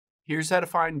Here's how to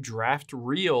find draft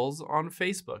reels on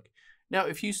Facebook. Now,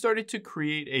 if you started to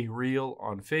create a reel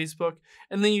on Facebook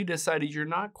and then you decided you're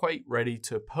not quite ready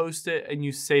to post it and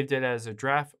you saved it as a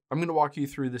draft, I'm going to walk you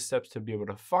through the steps to be able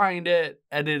to find it,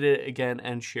 edit it again,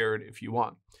 and share it if you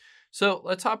want. So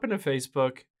let's hop into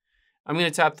Facebook. I'm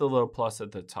going to tap the little plus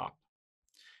at the top.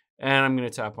 And I'm going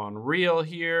to tap on reel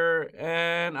here,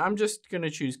 and I'm just going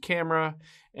to choose camera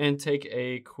and take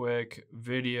a quick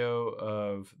video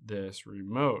of this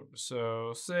remote.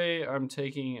 So say I'm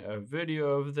taking a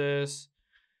video of this,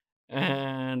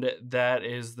 and that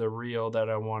is the reel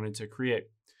that I wanted to create.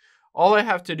 All I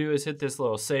have to do is hit this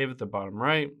little save at the bottom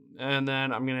right, and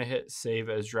then I'm going to hit save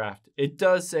as draft. It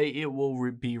does say it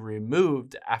will be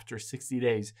removed after 60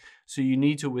 days. So you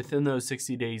need to, within those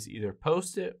 60 days, either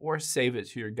post it or save it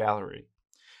to your gallery.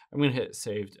 I'm going to hit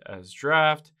saved as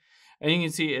draft, and you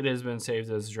can see it has been saved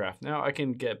as draft. Now I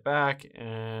can get back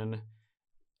and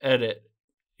edit,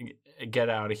 get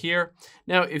out of here.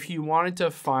 Now, if you wanted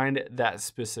to find that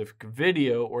specific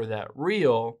video or that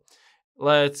reel,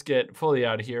 let's get fully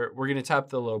out of here. We're going to tap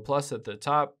the little plus at the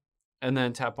top and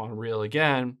then tap on reel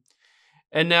again.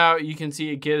 And now you can see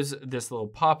it gives this little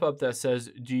pop-up that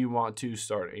says, do you want to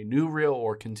start a new reel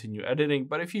or continue editing?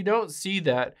 But if you don't see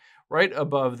that, right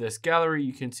above this gallery,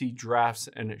 you can see drafts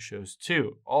and it shows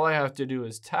 2. All I have to do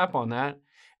is tap on that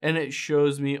and it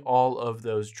shows me all of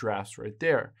those drafts right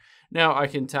there. Now I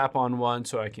can tap on one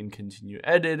so I can continue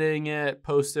editing it,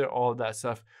 post it, all of that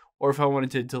stuff. Or if I wanted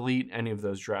to delete any of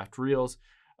those draft reels,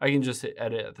 I can just hit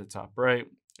edit at the top right,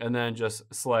 and then just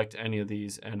select any of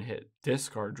these and hit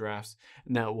discard drafts,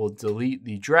 and that will delete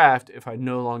the draft if I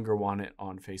no longer want it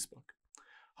on Facebook.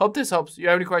 Hope this helps. If you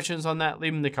have any questions on that,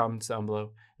 leave them in the comments down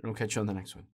below, and we'll catch you on the next one.